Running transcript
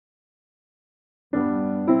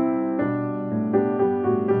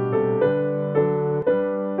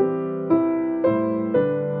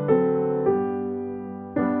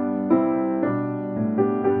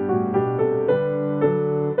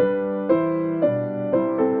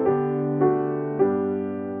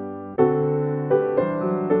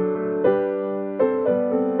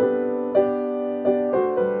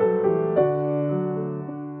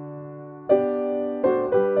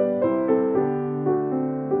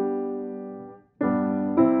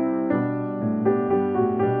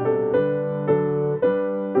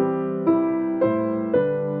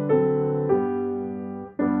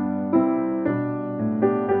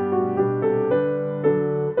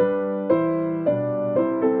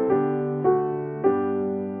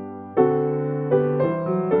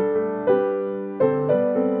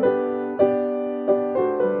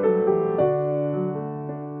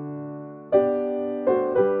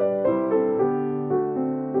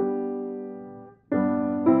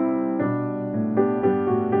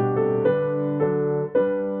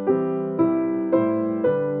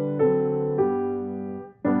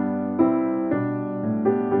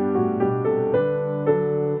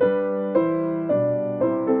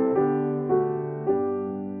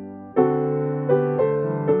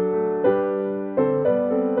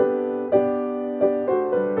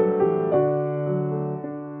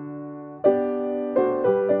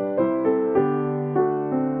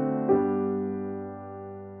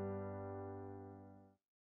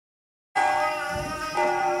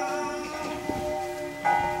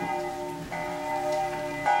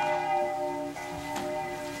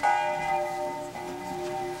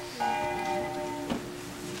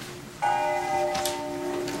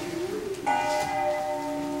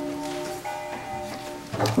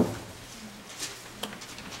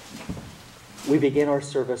We begin our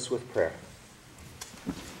service with prayer.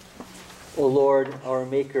 O Lord, our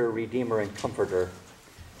Maker, Redeemer, and Comforter,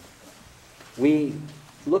 we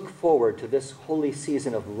look forward to this holy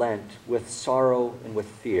season of Lent with sorrow and with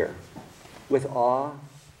fear, with awe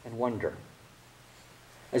and wonder.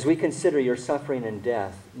 As we consider your suffering and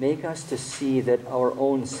death, make us to see that our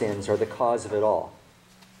own sins are the cause of it all.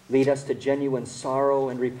 Lead us to genuine sorrow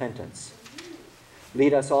and repentance.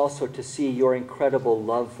 Lead us also to see your incredible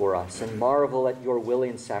love for us and marvel at your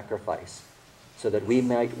willing sacrifice, so that we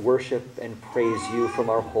might worship and praise you from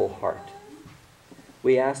our whole heart.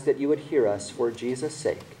 We ask that you would hear us for Jesus'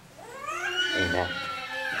 sake. Amen.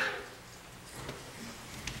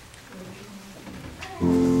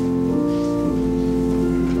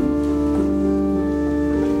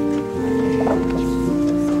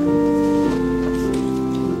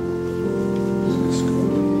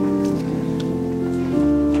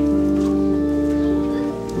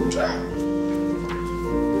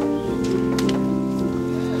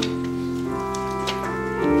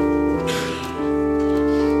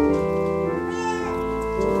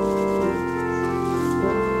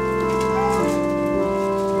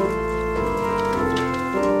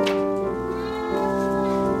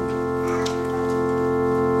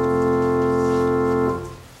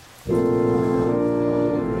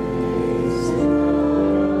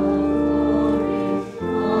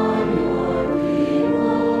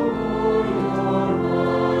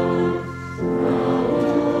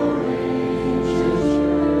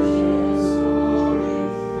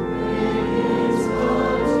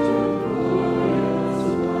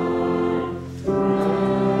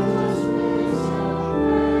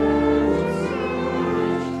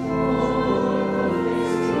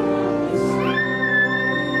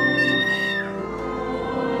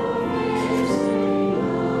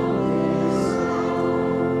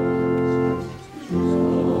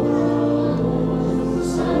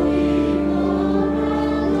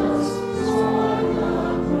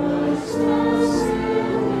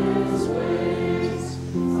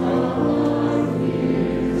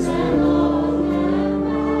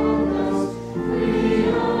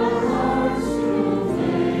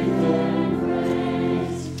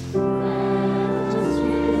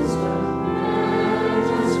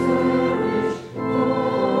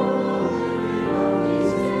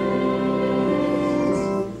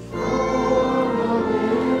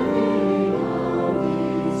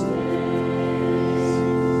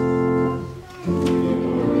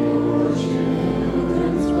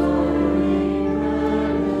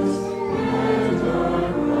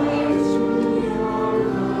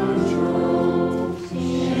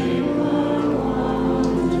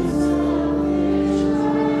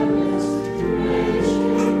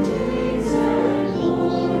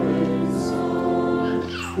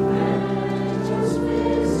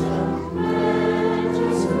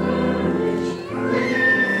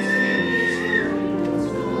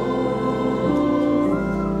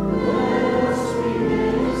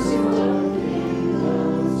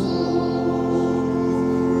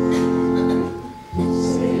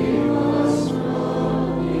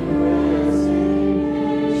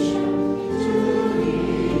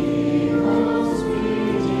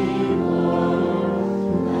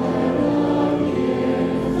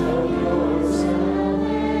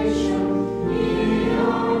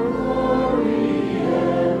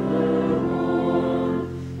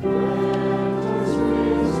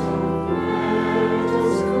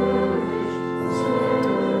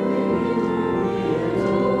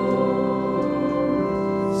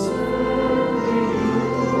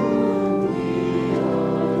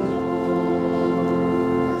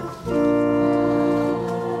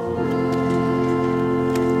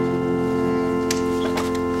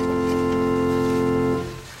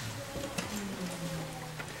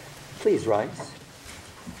 Please rise.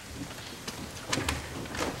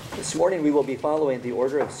 This morning we will be following the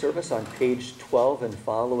order of service on page 12 and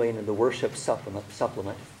following in the worship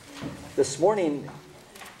supplement. This morning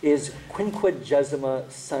is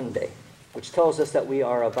Quinquagesima Sunday, which tells us that we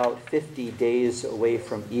are about 50 days away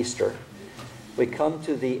from Easter. We come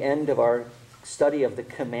to the end of our study of the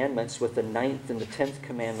commandments with the 9th and the 10th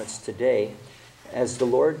commandments today, as the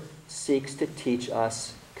Lord seeks to teach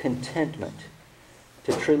us contentment,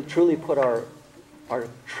 to truly put our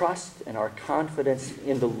trust and our confidence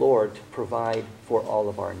in the Lord to provide for all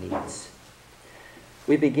of our needs.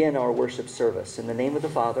 We begin our worship service in the name of the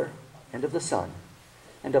Father, and of the Son,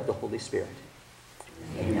 and of the Holy Spirit.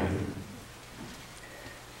 Amen.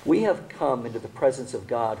 We have come into the presence of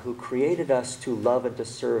God, who created us to love and to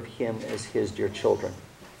serve him as his dear children.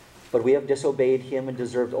 But we have disobeyed him and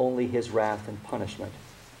deserved only his wrath and punishment.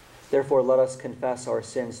 Therefore, let us confess our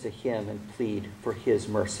sins to him and plead for his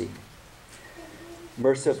mercy.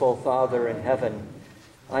 Merciful Father in heaven,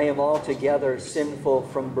 I am altogether sinful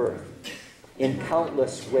from birth. In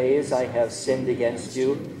countless ways I have sinned against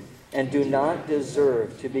you and do not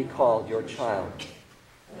deserve to be called your child.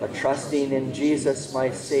 But trusting in Jesus,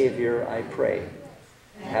 my Savior, I pray,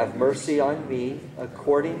 have mercy on me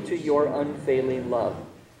according to your unfailing love.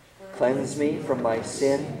 Cleanse me from my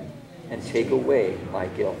sin and take away my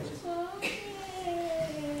guilt.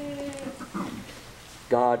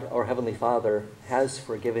 God, our Heavenly Father, has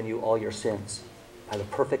forgiven you all your sins. By the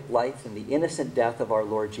perfect life and the innocent death of our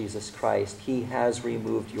Lord Jesus Christ, he has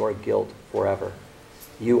removed your guilt forever.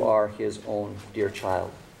 You are his own dear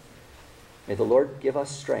child. May the Lord give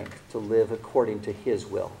us strength to live according to his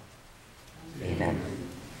will. Amen.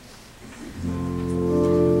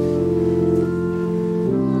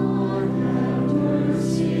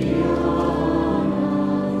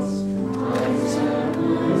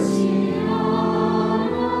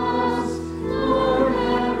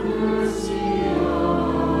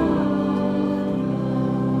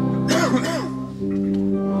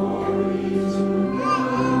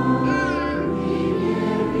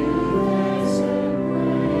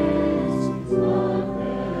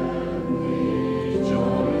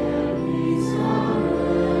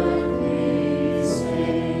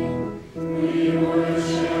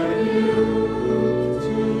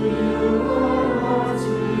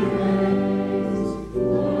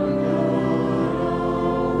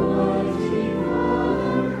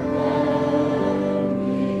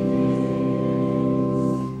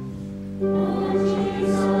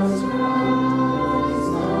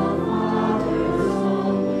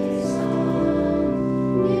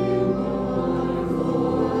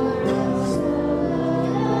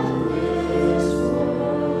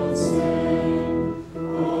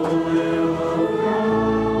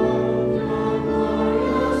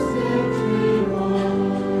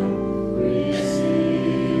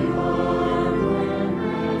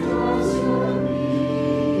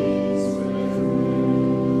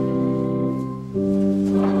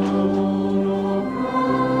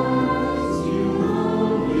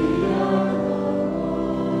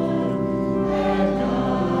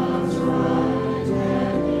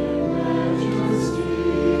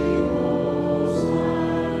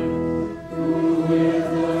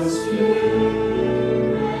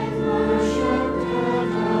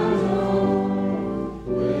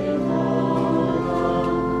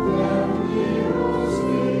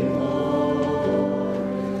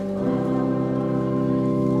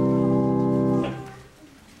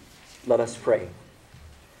 Let us pray.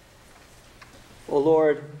 O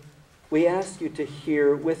Lord, we ask you to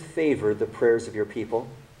hear with favor the prayers of your people.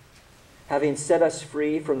 Having set us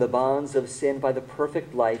free from the bonds of sin by the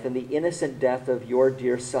perfect life and the innocent death of your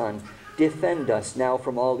dear Son, defend us now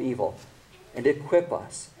from all evil and equip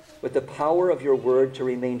us with the power of your word to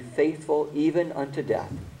remain faithful even unto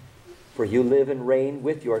death. For you live and reign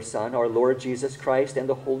with your Son, our Lord Jesus Christ, and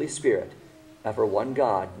the Holy Spirit, ever one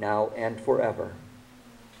God, now and forever.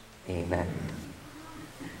 Amen.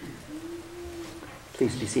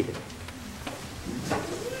 Please be seated.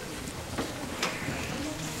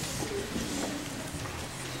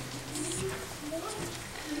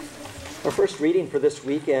 Our first reading for this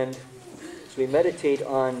weekend, as we meditate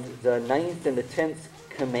on the 9th and the 10th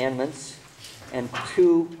commandments and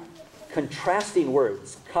two contrasting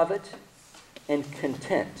words, covet and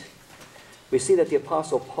content. We see that the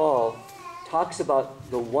Apostle Paul talks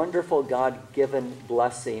about the wonderful God-given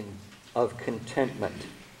blessing of contentment.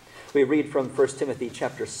 We read from 1 Timothy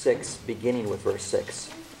chapter 6, beginning with verse 6.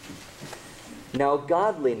 Now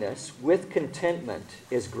godliness with contentment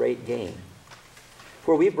is great gain.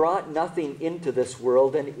 For we brought nothing into this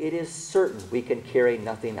world, and it is certain we can carry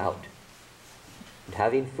nothing out. And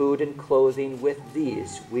having food and clothing, with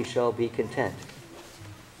these we shall be content.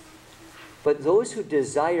 But those who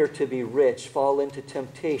desire to be rich fall into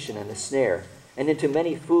temptation and a snare, and into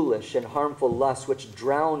many foolish and harmful lusts which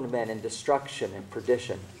drown men in destruction and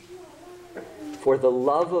perdition. For the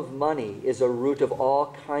love of money is a root of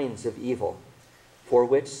all kinds of evil, for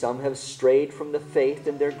which some have strayed from the faith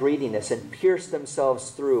in their greediness and pierced themselves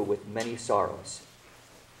through with many sorrows.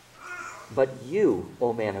 But you,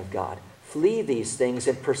 O man of God, flee these things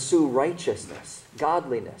and pursue righteousness,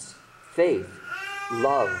 godliness, faith,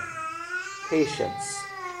 love, patience,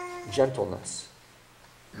 gentleness.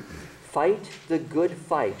 Fight the good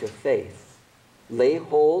fight of faith. Lay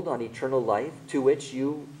hold on eternal life, to which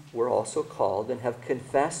you were also called, and have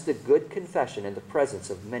confessed the good confession in the presence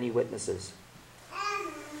of many witnesses.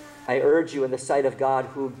 I urge you in the sight of God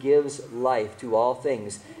who gives life to all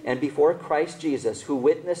things, and before Christ Jesus, who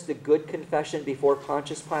witnessed the good confession before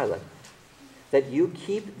Pontius Pilate, that you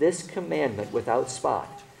keep this commandment without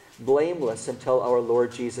spot, blameless until our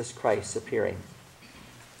Lord Jesus Christ's appearing,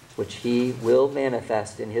 which he will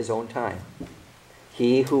manifest in his own time.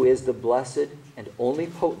 He who is the blessed and only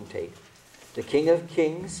potentate, the King of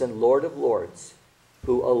kings and Lord of lords,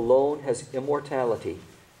 who alone has immortality,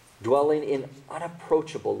 dwelling in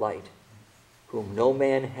unapproachable light, whom no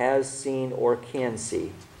man has seen or can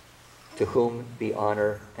see, to whom be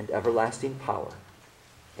honor and everlasting power.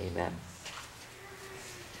 Amen.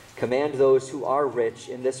 Command those who are rich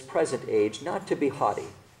in this present age not to be haughty,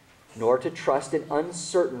 nor to trust in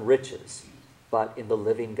uncertain riches, but in the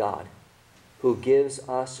living God, who gives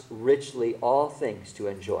us richly all things to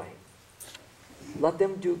enjoy. Let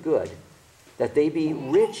them do good, that they be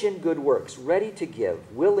rich in good works, ready to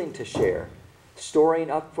give, willing to share,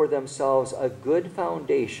 storing up for themselves a good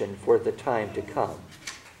foundation for the time to come,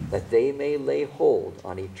 that they may lay hold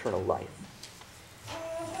on eternal life.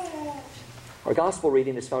 Our gospel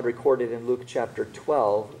reading is found recorded in Luke chapter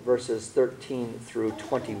 12, verses 13 through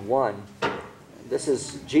 21. This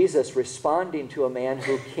is Jesus responding to a man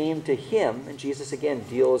who came to him, and Jesus again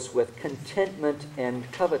deals with contentment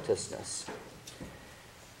and covetousness.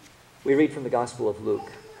 We read from the Gospel of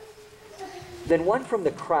Luke. Then one from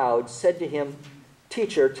the crowd said to him,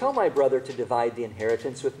 "Teacher, tell my brother to divide the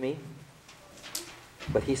inheritance with me."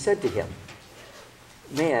 But he said to him,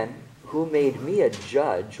 "Man, who made me a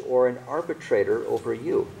judge or an arbitrator over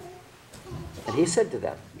you?" And he said to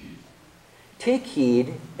them, "Take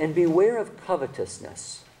heed and beware of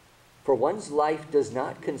covetousness, for one's life does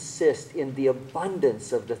not consist in the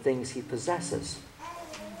abundance of the things he possesses."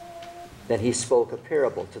 Then he spoke a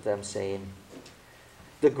parable to them, saying,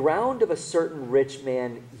 "The ground of a certain rich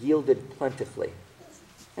man yielded plentifully.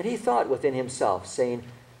 And he thought within himself, saying,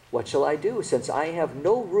 'What shall I do, since I have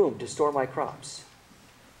no room to store my crops?'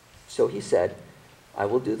 So he said, 'I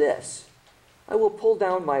will do this. I will pull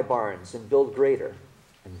down my barns and build greater,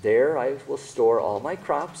 and there I will store all my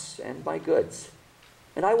crops and my goods.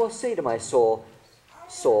 And I will say to my soul,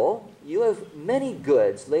 Soul, you have many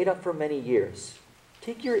goods laid up for many years.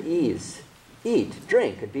 Take your ease, eat,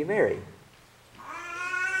 drink, and be merry.'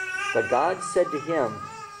 But God said to him,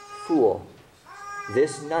 'Fool,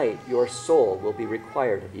 this night your soul will be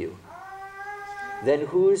required of you. Then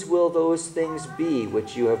whose will those things be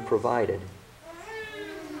which you have provided?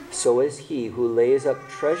 So is he who lays up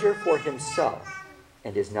treasure for himself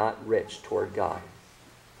and is not rich toward God.'"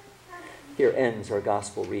 Here ends our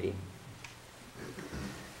gospel reading.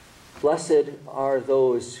 Blessed are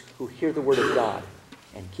those who hear the word of God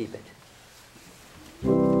and keep it.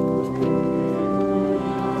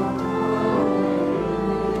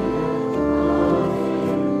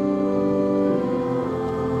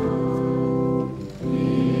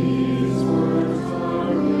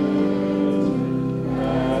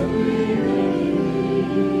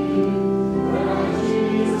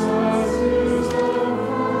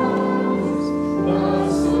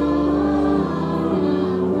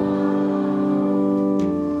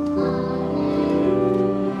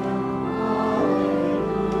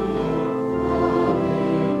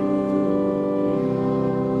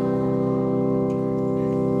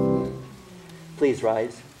 Please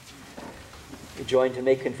rise. We join to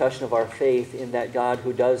make confession of our faith in that God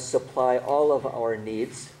who does supply all of our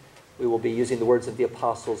needs. We will be using the words of the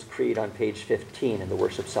Apostles' Creed on page 15 in the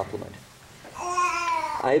worship supplement.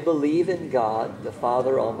 I believe in God, the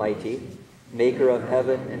Father Almighty, maker of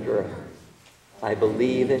heaven and earth. I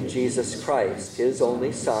believe in Jesus Christ, his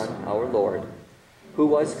only Son, our Lord, who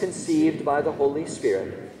was conceived by the Holy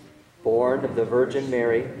Spirit, born of the Virgin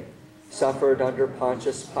Mary, suffered under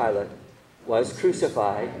Pontius Pilate, was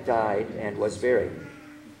crucified, died, and was buried.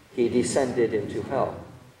 He descended into hell.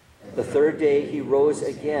 The third day he rose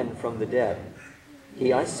again from the dead. He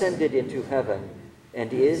ascended into heaven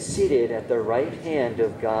and is seated at the right hand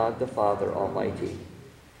of God the Father Almighty.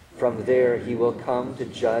 From there he will come to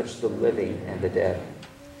judge the living and the dead.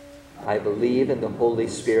 I believe in the Holy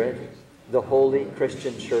Spirit, the holy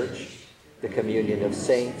Christian Church, the communion of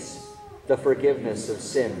saints, the forgiveness of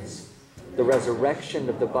sins, the resurrection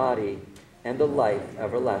of the body, and the life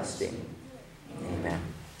everlasting. Amen.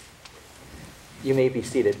 You may be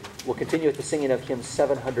seated. We'll continue with the singing of hymn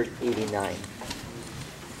 789.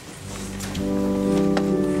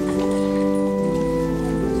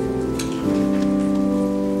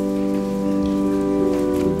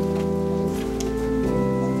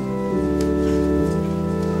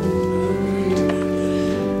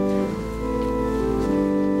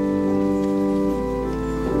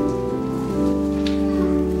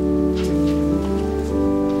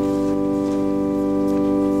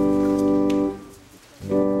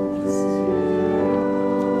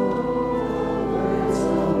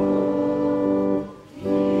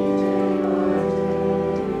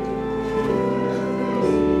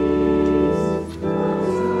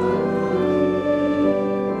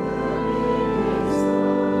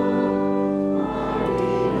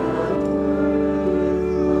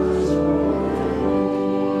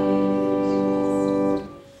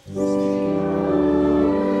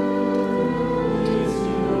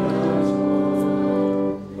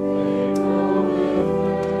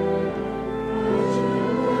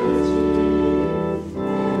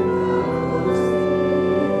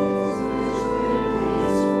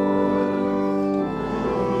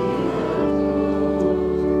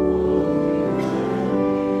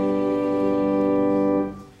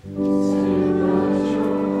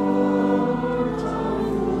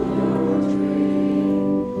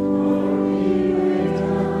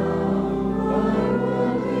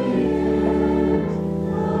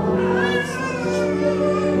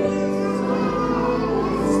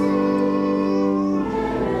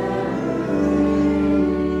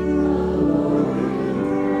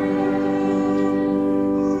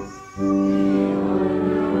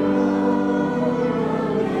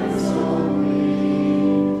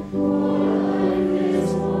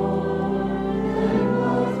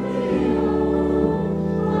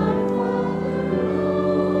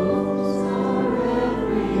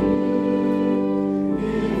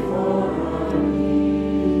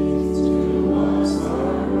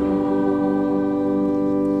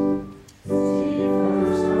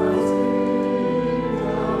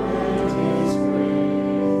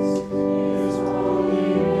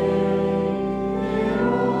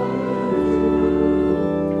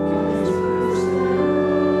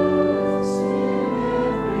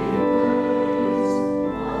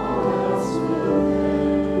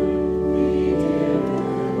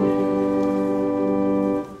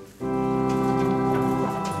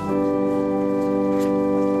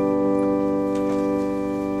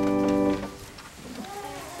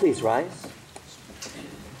 Please rise.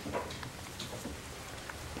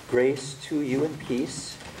 Grace to you and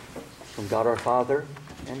peace from God our Father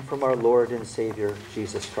and from our Lord and Savior,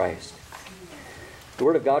 Jesus Christ. The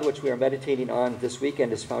Word of God which we are meditating on this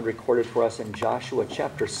weekend is found recorded for us in Joshua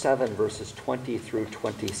chapter 7, verses 20 through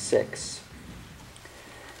 26.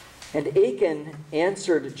 And Achan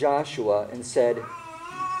answered Joshua and said,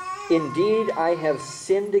 Indeed, I have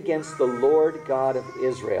sinned against the Lord God of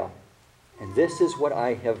Israel, and this is what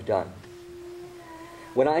I have done.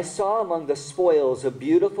 When I saw among the spoils a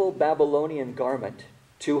beautiful Babylonian garment,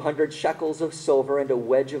 200 shekels of silver and a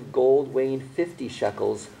wedge of gold weighing 50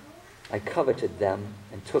 shekels, I coveted them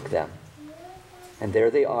and took them. And there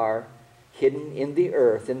they are, hidden in the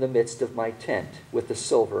earth in the midst of my tent, with the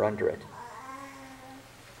silver under it.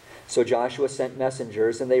 So Joshua sent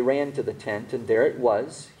messengers, and they ran to the tent, and there it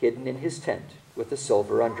was, hidden in his tent, with the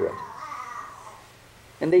silver under it.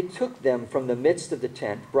 And they took them from the midst of the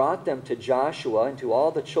tent, brought them to Joshua and to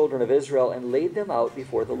all the children of Israel, and laid them out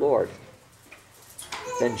before the Lord.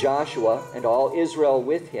 Then Joshua and all Israel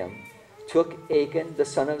with him took Achan the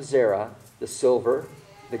son of Zerah, the silver,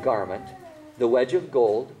 the garment, the wedge of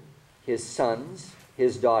gold, his sons,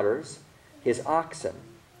 his daughters, his oxen,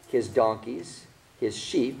 his donkeys, his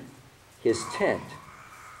sheep, his tent,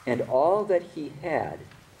 and all that he had,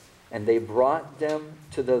 and they brought them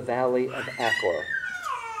to the valley of Achor.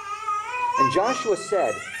 And Joshua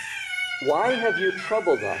said, Why have you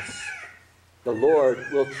troubled us? The Lord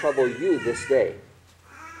will trouble you this day.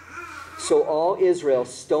 So all Israel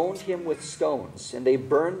stoned him with stones, and they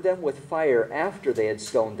burned them with fire after they had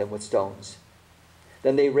stoned them with stones.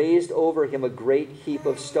 Then they raised over him a great heap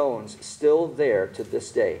of stones, still there to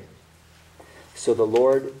this day. So the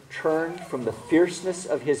Lord turned from the fierceness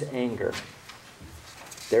of his anger.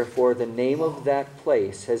 Therefore the name of that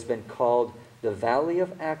place has been called the Valley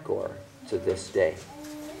of Achor to this day.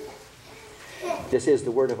 This is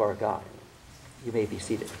the word of our God. You may be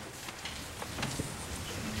seated.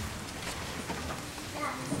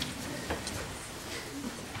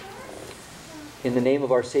 In the name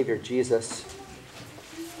of our Savior Jesus,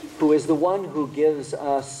 who is the one who gives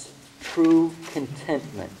us true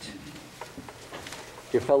contentment,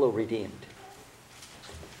 dear fellow redeemed.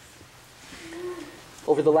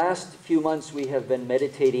 Over the last few months, we have been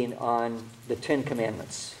meditating on the Ten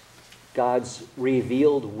Commandments, God's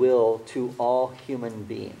revealed will to all human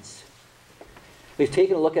beings. We've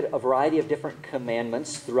taken a look at a variety of different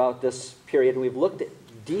commandments throughout this period. We've looked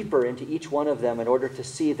deeper into each one of them in order to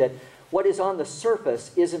see that what is on the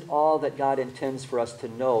surface isn't all that God intends for us to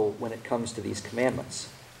know when it comes to these commandments.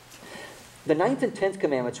 The 9th and 10th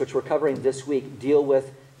commandments, which we're covering this week, deal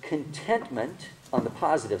with contentment on the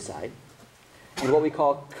positive side and what we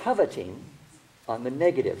call coveting on the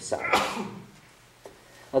negative side.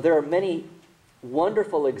 Now, there are many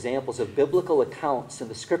wonderful examples of biblical accounts in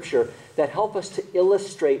the Scripture that help us to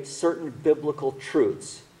illustrate certain biblical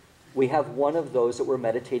truths. We have one of those that we're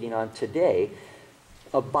meditating on today,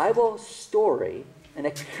 a Bible story, an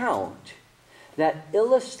account that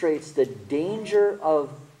illustrates the danger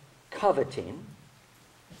of coveting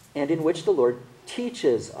and in which the Lord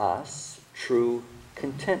teaches us true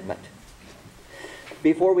contentment.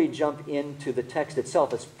 Before we jump into the text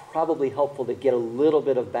itself, it's probably helpful to get a little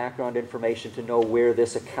bit of background information to know where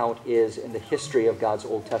this account is in the history of God's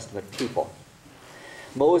Old Testament people.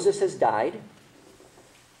 Moses has died.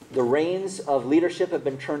 The reins of leadership have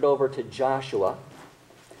been turned over to Joshua.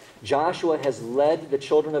 Joshua has led the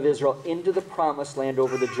children of Israel into the promised land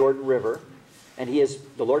over the Jordan River, and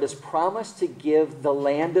the Lord has promised to give the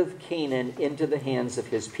land of Canaan into the hands of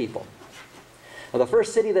his people. Now, the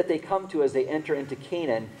first city that they come to as they enter into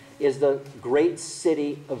Canaan is the great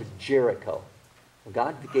city of Jericho.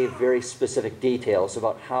 God gave very specific details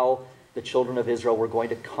about how the children of Israel were going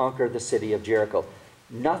to conquer the city of Jericho.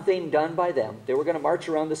 Nothing done by them. They were going to march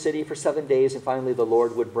around the city for 7 days, and finally the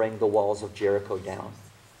Lord would bring the walls of Jericho down.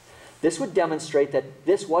 This would demonstrate that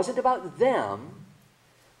this wasn't about them.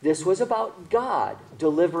 This was about God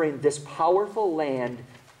delivering this powerful land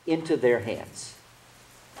into their hands.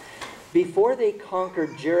 Before they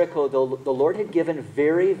conquered Jericho, the Lord had given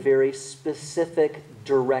very, very specific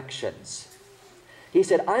directions. He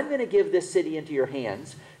said, I'm going to give this city into your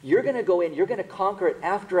hands. You're going to go in. You're going to conquer it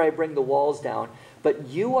after I bring the walls down. But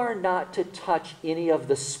you are not to touch any of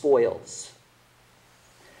the spoils.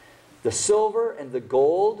 The silver and the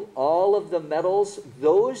gold, all of the metals,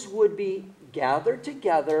 those would be gathered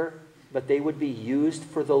together, but they would be used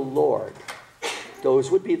for the Lord.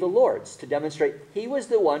 Those would be the Lord's, to demonstrate he was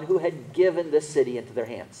the one who had given this city into their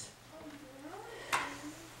hands.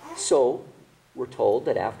 So, we're told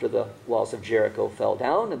that after the walls of Jericho fell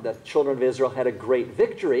down and the children of Israel had a great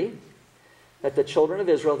victory, that the children of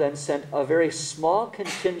Israel then sent a very small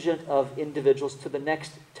contingent of individuals to the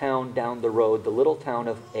next town down the road, the little town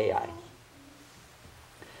of Ai.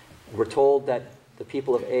 We're told that the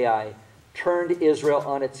people of Ai turned Israel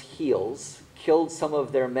on its heels, killed some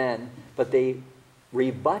of their men, but they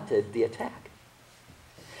rebutted the attack.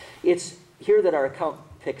 It's here that our account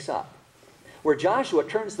picks up, where Joshua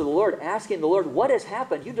turns to the Lord, asking the Lord, what has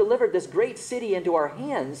happened? You delivered this great city into our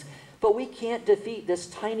hands, but we can't defeat this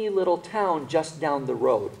tiny little town just down the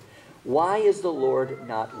road. Why is the Lord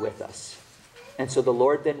not with us? And so the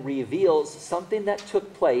Lord then reveals something that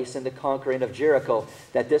took place in the conquering of Jericho,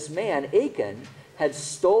 that this man, Achan, had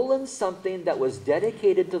stolen something that was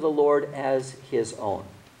dedicated to the Lord as his own.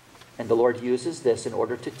 And the Lord uses this in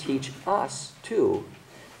order to teach us, too,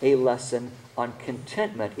 a lesson on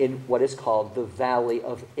contentment in what is called the Valley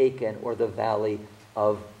of Achan, or the Valley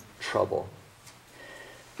of Trouble.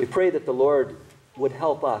 We pray that the Lord would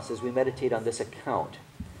help us as we meditate on this account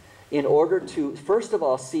in order to, first of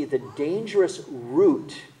all, see the dangerous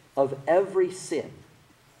root of every sin,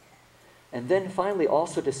 and then finally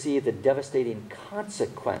also to see the devastating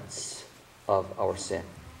consequence of our sin.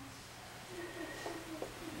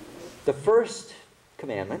 The first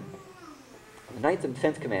commandment, the 9th and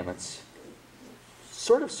 10th commandments,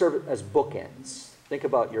 sort of serve as bookends. Think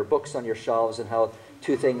about your books on your shelves and how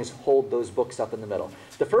two things hold those books up in the middle.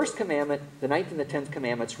 The first commandment, the 9th and the 10th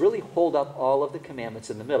commandments, really hold up all of the commandments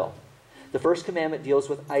in the middle. The first commandment deals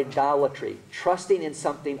with idolatry, trusting in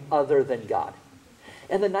something other than God.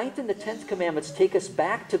 And the 9th and the 10th commandments take us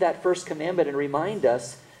back to that first commandment and remind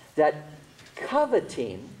us that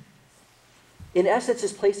coveting, in essence,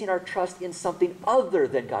 is placing our trust in something other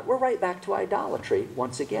than God. We're right back to idolatry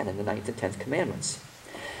once again in the 9th and 10th commandments.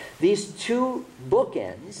 These two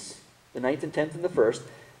bookends, the 9th and 10th and the first,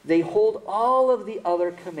 they hold all of the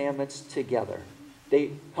other commandments together.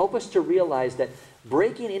 They help us to realize that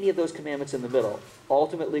breaking any of those commandments in the middle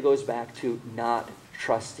ultimately goes back to not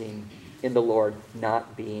trusting in the Lord,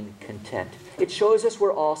 not being content. It shows us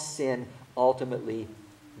where all sin ultimately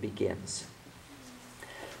begins.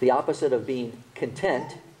 The opposite of being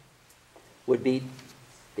content would be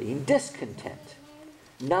being discontent,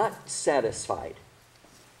 not satisfied.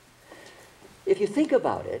 If you think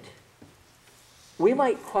about it, we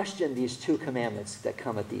might question these two commandments that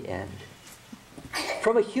come at the end.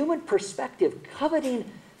 From a human perspective,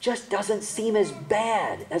 coveting just doesn't seem as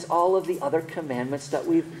bad as all of the other commandments that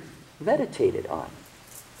we've meditated on.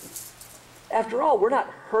 After all, we're not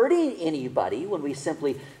hurting anybody when we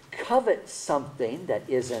simply covet something that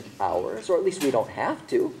isn't ours, or at least we don't have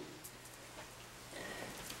to.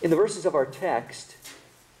 In the verses of our text,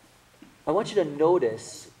 I want you to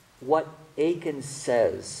notice what Achan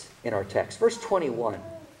says in our text. Verse 21.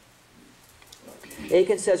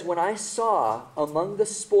 Achan says, "When I saw among the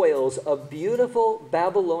spoils a beautiful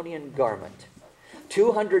Babylonian garment,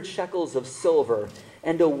 200 shekels of silver,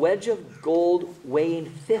 and a wedge of gold weighing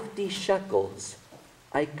 50 shekels,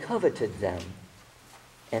 I coveted them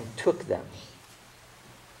and took them."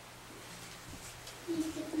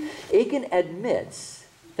 Achan admits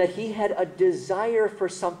that he had a desire for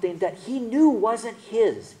something that he knew wasn't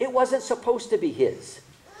his. It wasn't supposed to be his.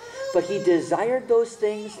 But he desired those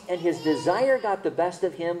things, and his desire got the best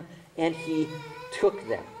of him, and he took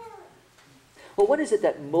them. Well, what is it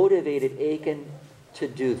that motivated Achan to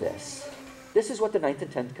do this? This is what the 9th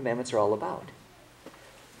and 10th commandments are all about.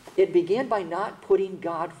 It began by not putting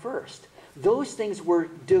God first. Those things were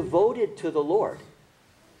devoted to the Lord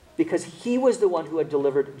because he was the one who had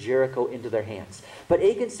delivered Jericho into their hands. But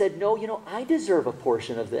Achan said, no, I deserve a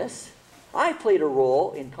portion of this. I played a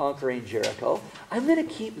role in conquering Jericho. I'm going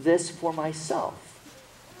to keep this for myself.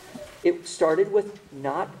 It started with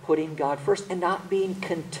not putting God first and not being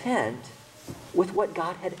content with what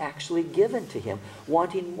God had actually given to him,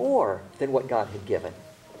 wanting more than what God had given.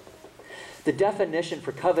 The definition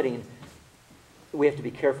for coveting, we have to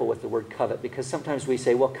be careful with the word covet, because sometimes we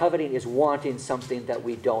say, well, coveting is wanting something that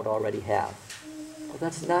we don't already have. Well,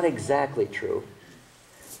 that's not exactly true.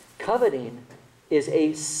 Coveting is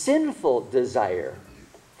a sinful desire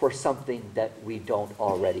for something that we don't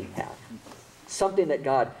already have, something that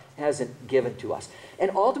God hasn't given to us.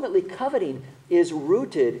 And ultimately, coveting is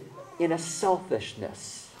rooted in a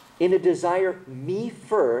selfishness, in a desire, me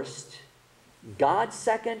first, God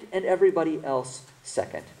second, and everybody else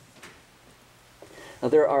second. Now,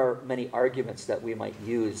 there are many arguments that we might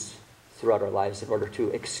use throughout our lives in order to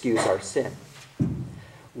excuse our sin.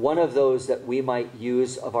 One of those that we might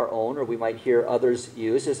use of our own, or we might hear others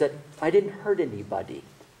use, is that I didn't hurt anybody.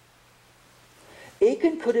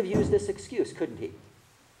 Achan could have used this excuse, couldn't he?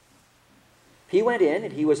 He went in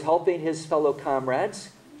and he was helping his fellow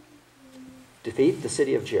comrades defeat the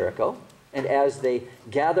city of Jericho. And as they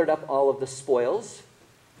gathered up all of the spoils,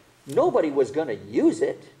 nobody was going to use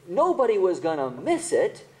it. Nobody was going to miss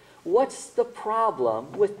it. What's the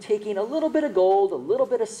problem with taking a little bit of gold, a little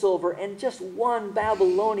bit of silver, and just one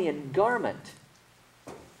Babylonian garment?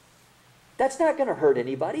 That's not going to hurt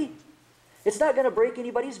anybody. It's not going to break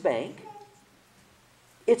anybody's bank.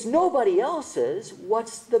 It's nobody else's.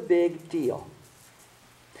 What's the big deal?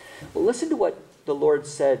 Well, listen to what the Lord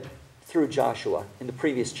said through Joshua in the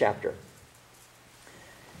previous chapter.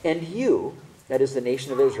 And you, that is the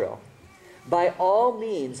nation of Israel, by all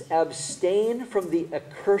means abstain from the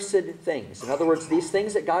accursed things. In other words, these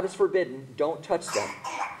things that God has forbidden, don't touch them.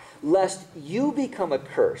 Lest you become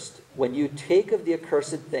accursed when you take of the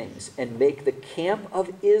accursed things and make the camp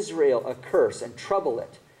of Israel a curse and trouble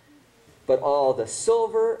it. But all the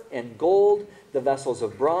silver and gold, the vessels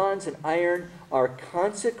of bronze and iron are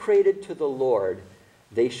consecrated to the Lord.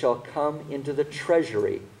 They shall come into the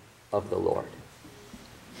treasury of the Lord.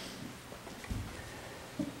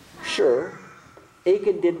 Sure,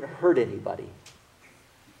 Achan didn't hurt anybody.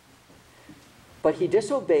 But he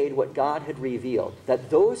disobeyed what God had revealed, that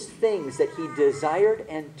those things that he desired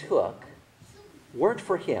and took weren't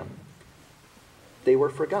for him. They were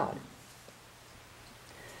for God.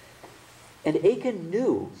 And Achan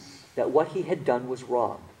knew that what he had done was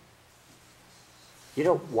wrong. You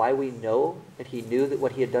know why we know that he knew that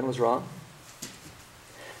what he had done was wrong?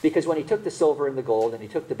 Because when he took the silver and the gold and he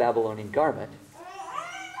took the Babylonian garment,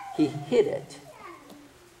 he hid it.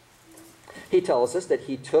 He tells us that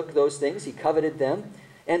he took those things, he coveted them,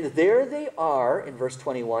 and there they are, in verse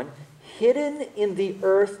 21, hidden in the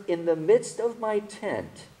earth in the midst of my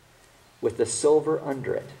tent, with the silver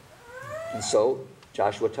under it. And so,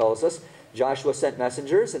 Joshua tells us, Joshua sent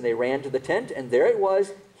messengers, and they ran to the tent, and there it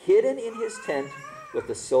was, hidden in his tent, with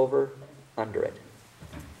the silver under it.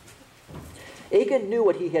 Achan knew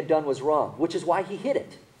what he had done was wrong, which is why he hid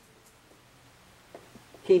it.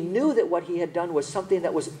 He knew that what he had done was something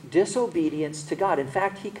that was disobedience to God. In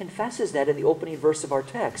fact, he confesses that in the opening verse of our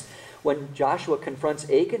text. When Joshua confronts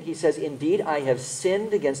Achan, he says, "Indeed, I have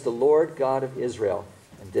sinned against the Lord God of Israel,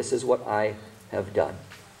 and this is what I have done."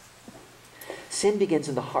 Sin begins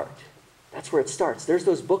in the heart. That's where it starts. There's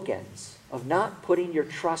those bookends of not putting your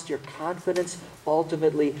trust, your confidence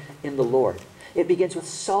ultimately in the Lord. It begins with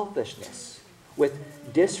selfishness,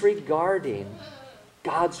 with disregarding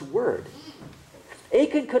God's word.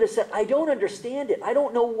 Achan could have said, "I don't understand it. I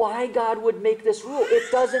don't know why God would make this rule. It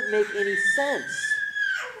doesn't make any sense."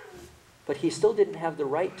 But he still didn't have the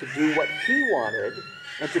right to do what he wanted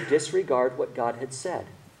and to disregard what God had said.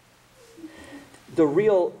 The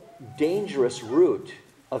real dangerous root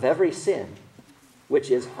of every sin, which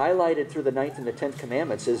is highlighted through the 9th and the 10th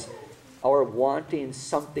commandments, is our wanting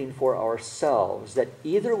something for ourselves that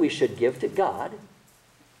either we should give to God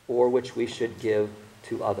or which we should give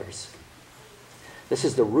to others. This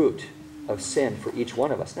is the root of sin for each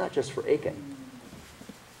one of us, not just for Achan.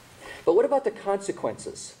 But what about the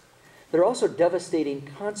consequences? There are also devastating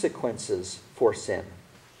consequences for sin.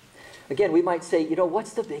 Again, we might say, you know,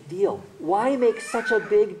 what's the big deal? Why make such a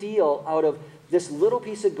big deal out of this little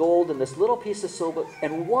piece of gold and this little piece of silver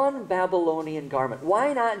and one Babylonian garment?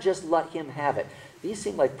 Why not just let him have it? These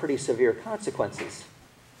seem like pretty severe consequences.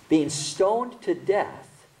 Being stoned to death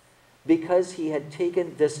because he had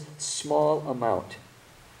taken this small amount.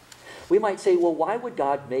 We might say, well, why would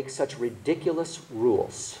God make such ridiculous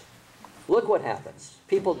rules? Look what happens.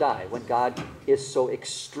 People die when God is so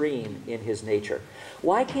extreme in his nature.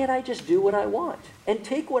 Why can't I just do what I want and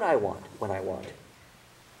take what I want when I want?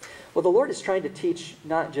 Well, the Lord is trying to teach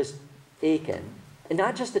not just Achan, and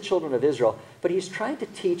not just the children of Israel, but he's trying to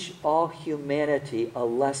teach all humanity a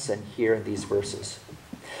lesson here in these verses.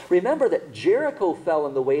 Remember that Jericho fell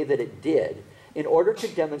in the way that it did in order to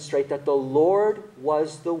demonstrate that the Lord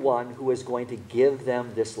was the one who was going to give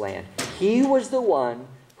them this land. He was the one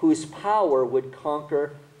whose power would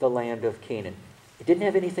conquer the land of Canaan. It didn't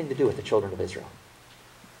have anything to do with the children of Israel.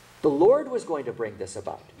 The Lord was going to bring this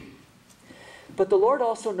about. But the Lord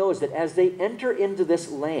also knows that as they enter into this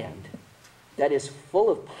land that is full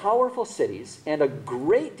of powerful cities and a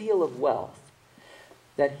great deal of wealth,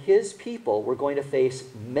 that his people were going to face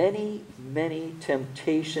many, many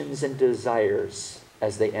temptations and desires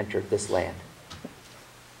as they entered this land.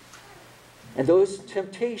 And those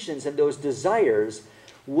temptations and those desires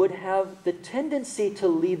would have the tendency to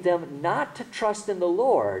lead them not to trust in the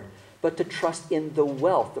Lord, but to trust in the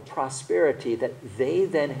wealth, the prosperity that they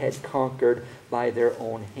then had conquered by their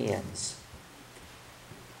own hands.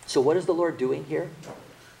 So what is the Lord doing here?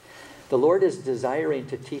 The Lord is desiring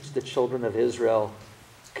to teach the children of Israel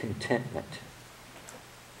contentment.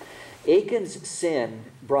 Achan's sin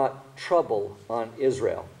brought trouble on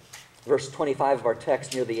Israel. Verse 25 of our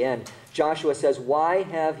text near the end, Joshua says, "Why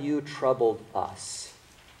have you troubled us?"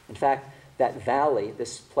 In fact, that valley,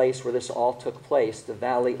 this place where this all took place, the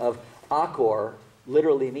valley of Achor,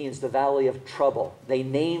 literally means the valley of trouble. They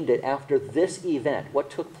named it after this event. What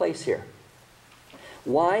took place here?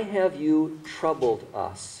 "Why have you troubled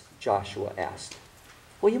us?" Joshua asked.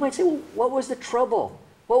 Well, you might say, well, what was the trouble?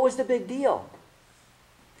 What was the big deal?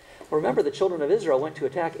 Well, remember, the children of Israel went to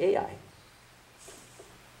attack Ai.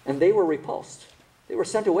 And they were repulsed. They were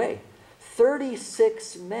sent away.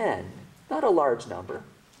 36 men, not a large number,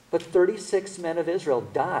 but 36 men of Israel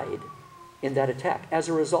died in that attack as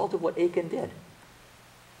a result of what Achan did.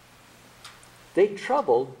 This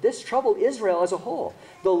troubled Israel as a whole.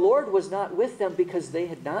 The Lord was not with them because they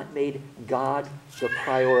had not made God the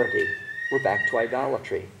priority. We're back to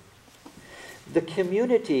idolatry. The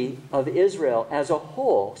community of Israel as a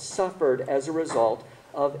whole suffered as a result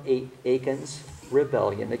of Achan's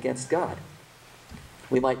rebellion against God.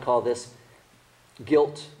 We might call this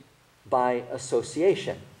guilt by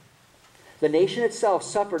association. The nation itself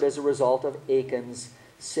suffered as a result of Achan's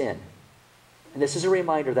sin. And this is a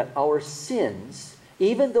reminder that our sins,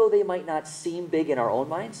 even though they might not seem big in our own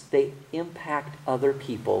minds, they impact other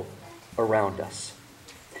people around us.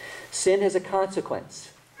 Sin has a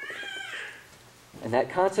consequence. And that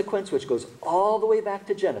consequence, which goes all the way back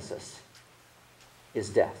to Genesis, is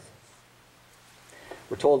death.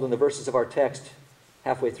 We're told in the verses of our text,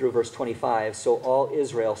 halfway through verse 25, "So all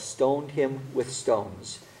Israel stoned him with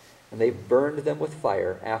stones, and they burned them with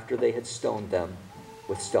fire after they had stoned them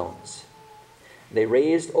with stones. They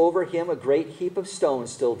raised over him a great heap of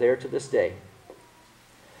stones still there to this day."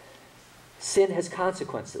 Sin has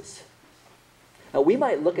consequences. Now, we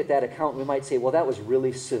might look at that account and we might say, well, that was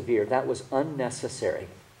really severe. That was unnecessary.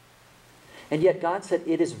 And yet God said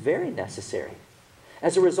it is very necessary.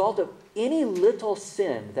 As a result of any little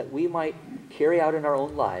sin that we might carry out in our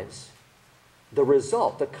own lives, the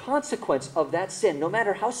result, the consequence of that sin, no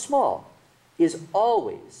matter how small, is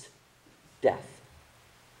always death.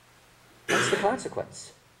 That's the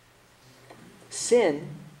consequence.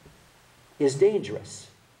 Sin is dangerous,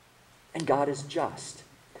 and God is just.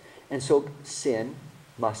 And so sin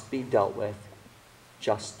must be dealt with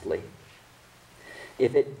justly.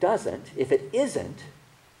 If it isn't,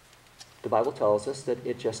 the Bible tells us that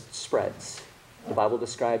it just spreads. The Bible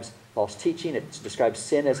describes false teaching. It describes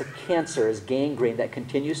sin as a cancer, as gangrene that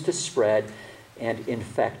continues to spread and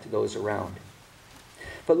infect those around.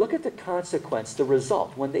 But look at the consequence, the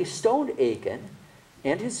result. When they stoned Achan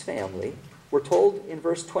and his family, we're told in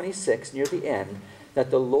verse 26 near the end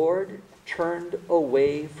that the Lord turned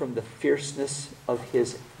away from the fierceness of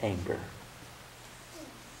his anger.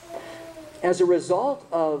 As a result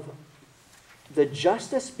of the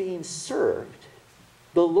justice being served,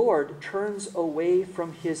 the Lord turns away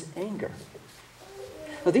from his anger.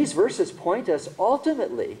 Now, these verses point us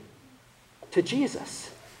ultimately to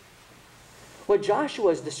Jesus. What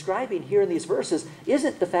Joshua is describing here in these verses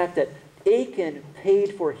isn't the fact that Achan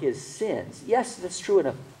paid for his sins. Yes, that's true in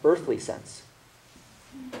an earthly sense.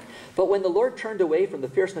 But when the Lord turned away from the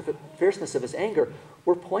fierceness of his anger,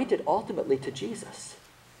 we're pointed ultimately to Jesus,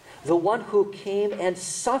 the one who came and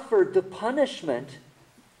suffered the punishment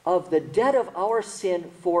of the debt of our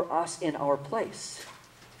sin for us in our place.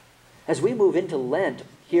 As we move into Lent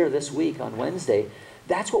here this week on Wednesday,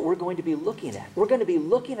 that's what we're going to be looking at. We're going to be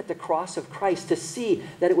looking at the cross of Christ to see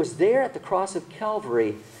that it was there at the cross of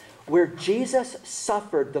Calvary where Jesus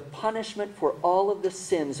suffered the punishment for all of the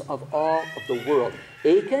sins of all of the world.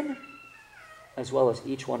 Achan, as well as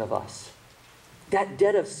each one of us. That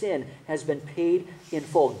debt of sin has been paid in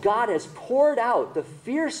full. God has poured out the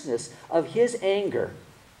fierceness of his anger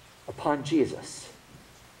upon Jesus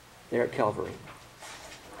there at Calvary.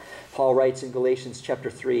 Paul writes in Galatians chapter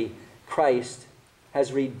 3, Christ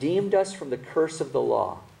has redeemed us from the curse of the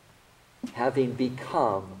law, having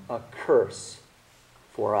become a curse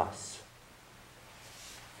for us.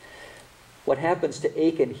 What happens to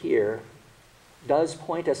Achan here does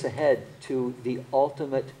point us ahead to the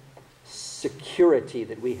ultimate security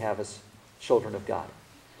that we have as children of God.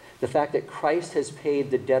 The fact that Christ has paid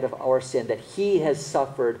the debt of our sin, that he has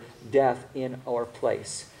suffered death in our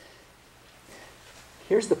place.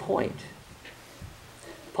 Here's the point.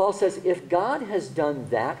 Paul says, if God has done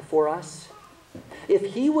that for us,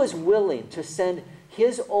 if he was willing to send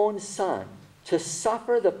his own son to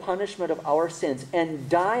suffer the punishment of our sins and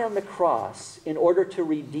die on the cross in order to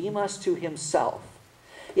redeem us to himself,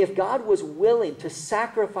 if God was willing to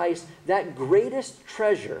sacrifice that greatest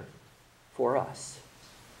treasure for us,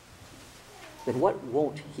 then what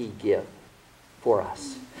won't he give for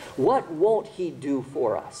us? What won't he do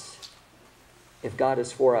for us? If God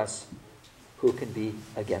is for us, who can be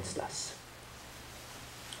against us?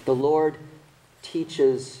 The Lord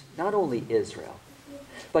teaches not only Israel,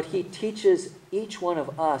 but he teaches each one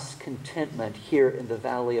of us contentment here in the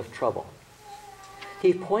valley of trouble.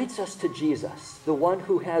 He points us to Jesus, the one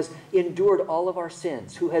who has endured all of our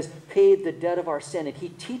sins, who has paid the debt of our sin. And he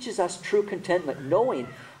teaches us true contentment, knowing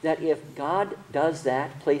that if God does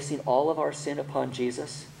that, placing all of our sin upon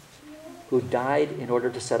Jesus, who died in order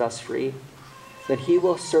to set us free, then he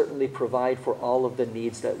will certainly provide for all of the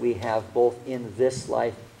needs that we have, both in this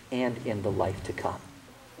life and in the life to come.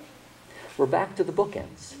 We're back to the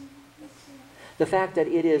bookends. The fact that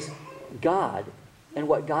it is God and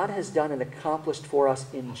what God has done and accomplished for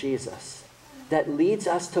us in Jesus that leads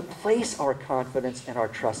us to place our confidence and our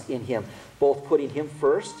trust in him, both putting him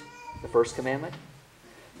first, the first commandment,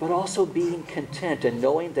 but also being content and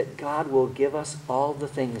knowing that God will give us all the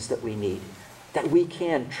things that we need, that we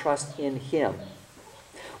can trust in him.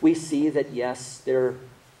 We see that, yes, there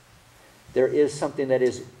is something that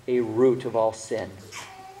is a root of all sin,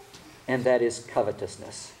 and that is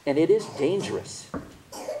covetousness. And it is dangerous.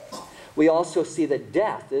 We also see that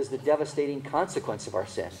death is the devastating consequence of our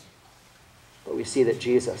sin. But we see that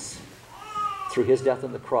Jesus, through his death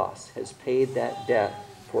on the cross, has paid that debt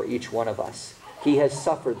for each one of us. He has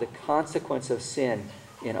suffered the consequence of sin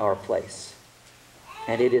in our place.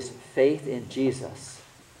 And it is faith in Jesus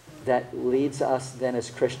that leads us then as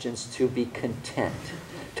Christians to be content,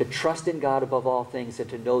 to trust in God above all things, and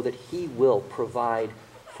to know that he will provide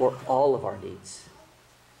for all of our needs.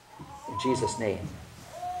 In Jesus' name,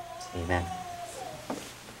 amen.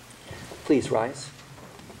 Please rise.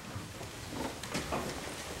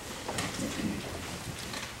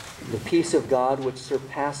 The peace of God, which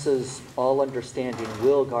surpasses all understanding,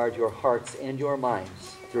 will guard your hearts and your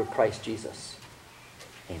minds through Christ Jesus.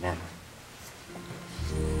 Amen.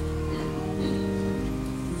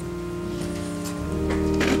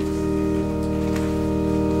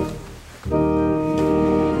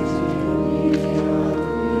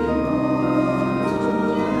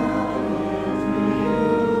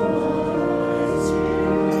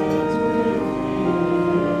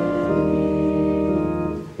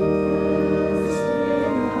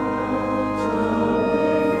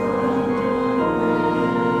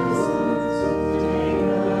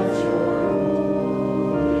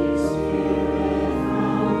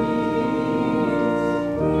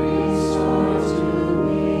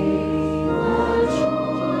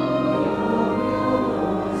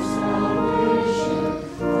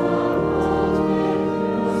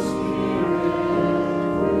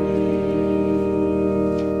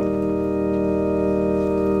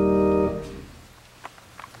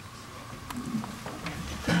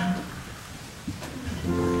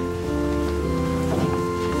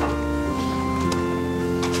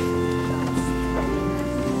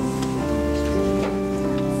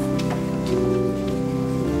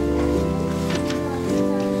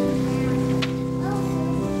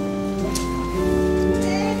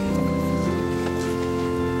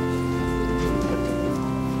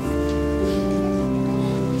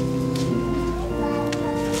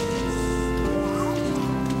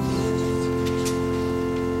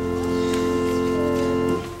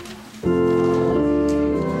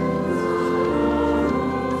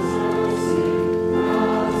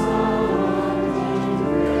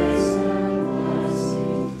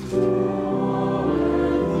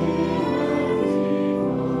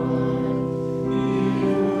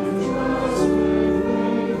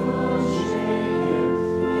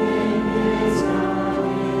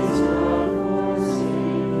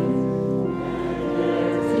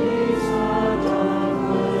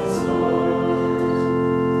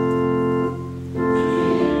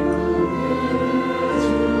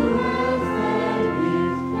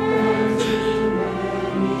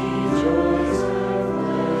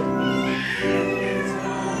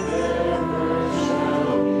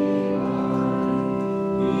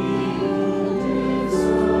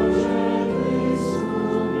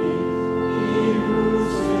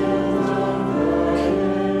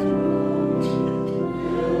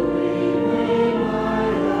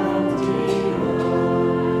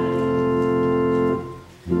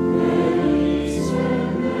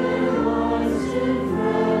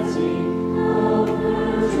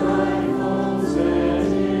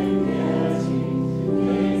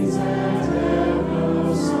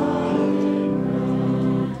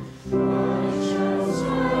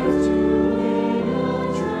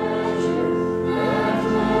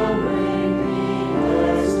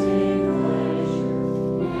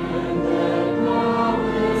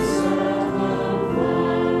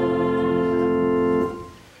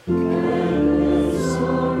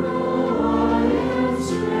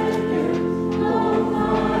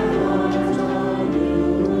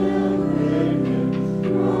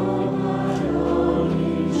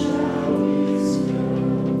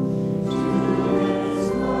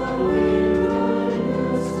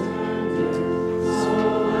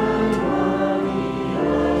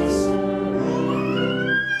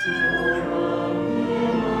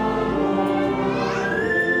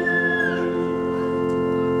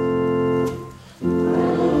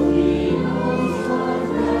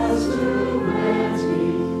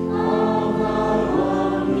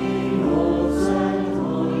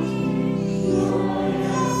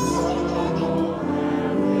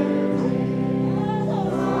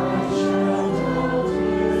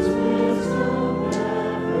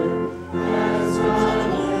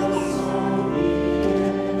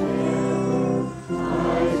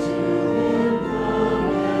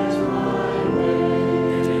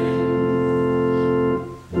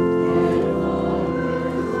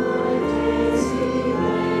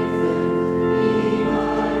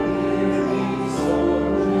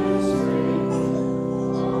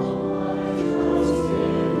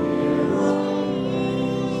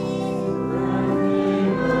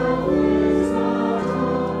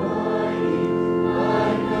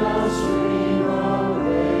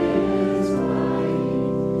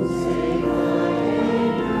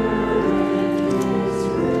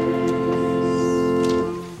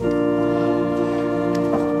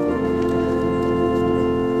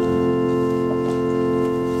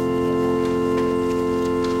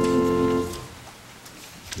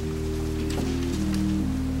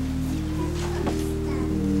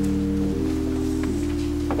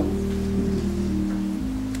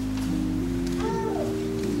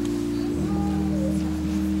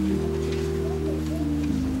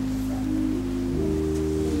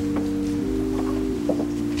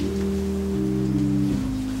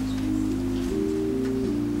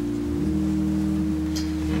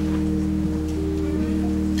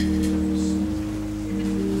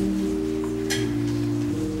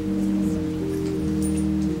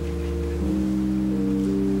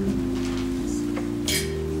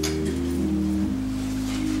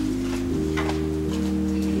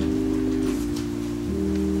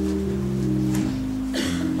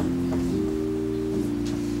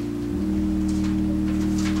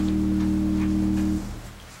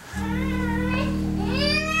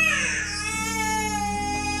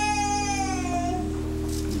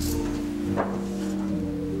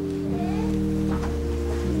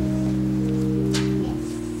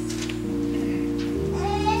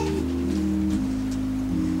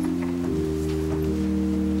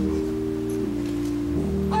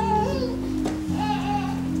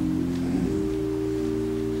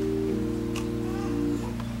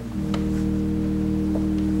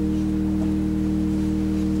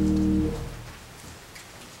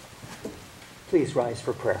 Please rise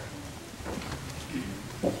for prayer.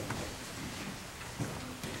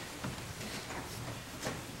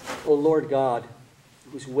 O Lord God,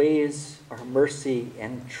 whose ways are mercy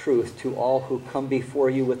and truth to all who come before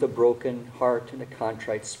you with a broken heart and a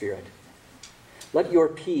contrite spirit, let your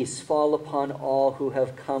peace fall upon all who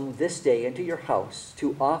have come this day into your house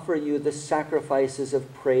to offer you the sacrifices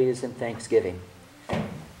of praise and thanksgiving.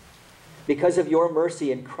 Because of your mercy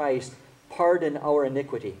in Christ, pardon our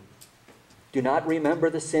iniquity. Do not remember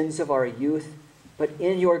the sins of our youth, but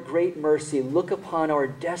in your great mercy look upon our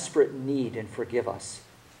desperate need and forgive us.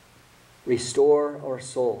 Restore our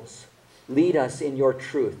souls. Lead us in your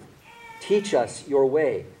truth. Teach us your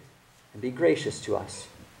way, and be gracious to us.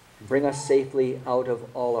 And bring us safely out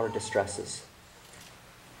of all our distresses.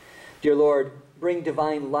 Dear Lord, bring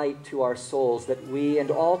divine light to our souls, that we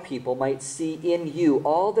and all people might see in you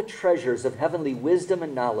all the treasures of heavenly wisdom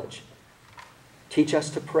and knowledge. Teach us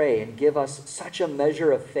to pray and give us such a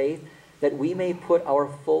measure of faith that we may put our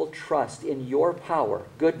full trust in your power,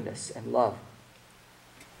 goodness, and love.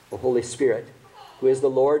 O Holy Spirit, who is the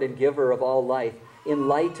Lord and giver of all life,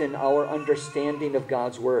 enlighten our understanding of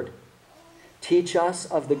God's word. Teach us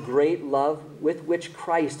of the great love with which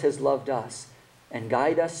Christ has loved us, and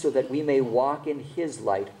guide us so that we may walk in his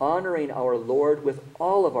light, honoring our Lord with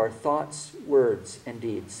all of our thoughts, words, and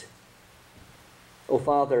deeds. O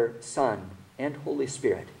Father, Son, and Holy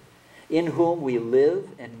Spirit, in whom we live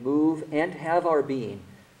and move and have our being,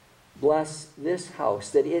 bless this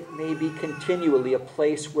house, that it may be continually a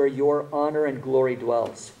place where your honor and glory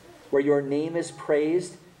dwells, where your name is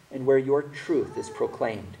praised, and where your truth is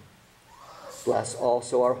proclaimed. Bless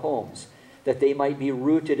also our homes, that they might be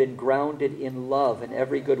rooted and grounded in love and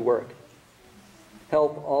every good work.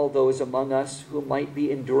 Help all those among us who might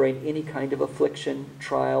be enduring any kind of affliction,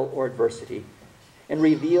 trial, or adversity, and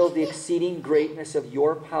reveal the exceeding greatness of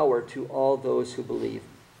your power to all those who believe.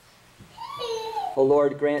 O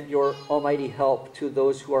Lord, grant your almighty help to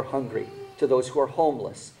those who are hungry, to those who are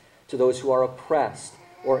homeless, to those who are oppressed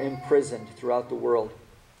or imprisoned throughout the world.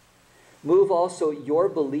 Move also your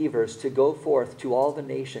believers to go forth to all the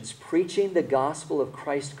nations, preaching the gospel of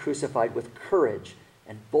Christ crucified with courage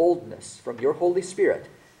and boldness from your Holy Spirit,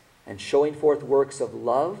 and showing forth works of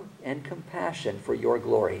love and compassion for your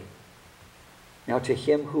glory. Now to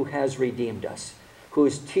him who has redeemed us,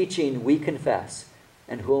 whose teaching we confess,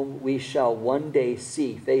 and whom we shall one day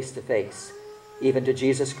see face to face, even to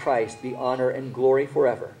Jesus Christ, be honor and glory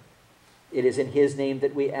forever. It is in his name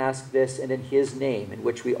that we ask this, and in his name in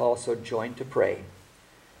which we also join to pray.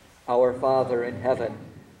 Our Father in heaven,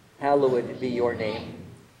 hallowed be your name.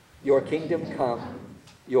 Your kingdom come,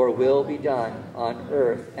 your will be done on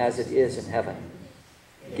earth as it is in heaven.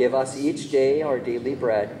 Give us each day our daily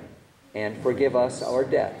bread, and forgive us our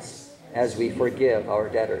debts as we forgive our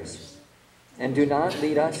debtors. And do not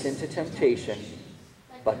lead us into temptation,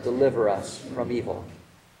 but deliver us from evil.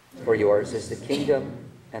 For yours is the kingdom,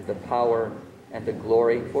 and the power, and the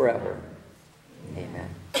glory forever. Amen.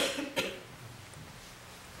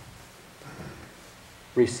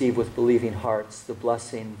 Receive with believing hearts the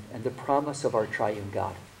blessing and the promise of our triune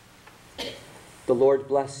God. The Lord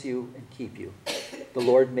bless you and keep you. The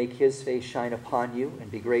Lord make his face shine upon you and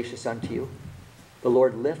be gracious unto you. The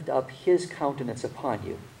Lord lift up his countenance upon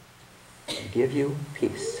you and give you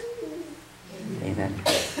peace. Amen.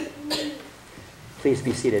 Please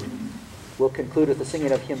be seated. We'll conclude with the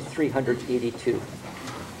singing of hymn 382.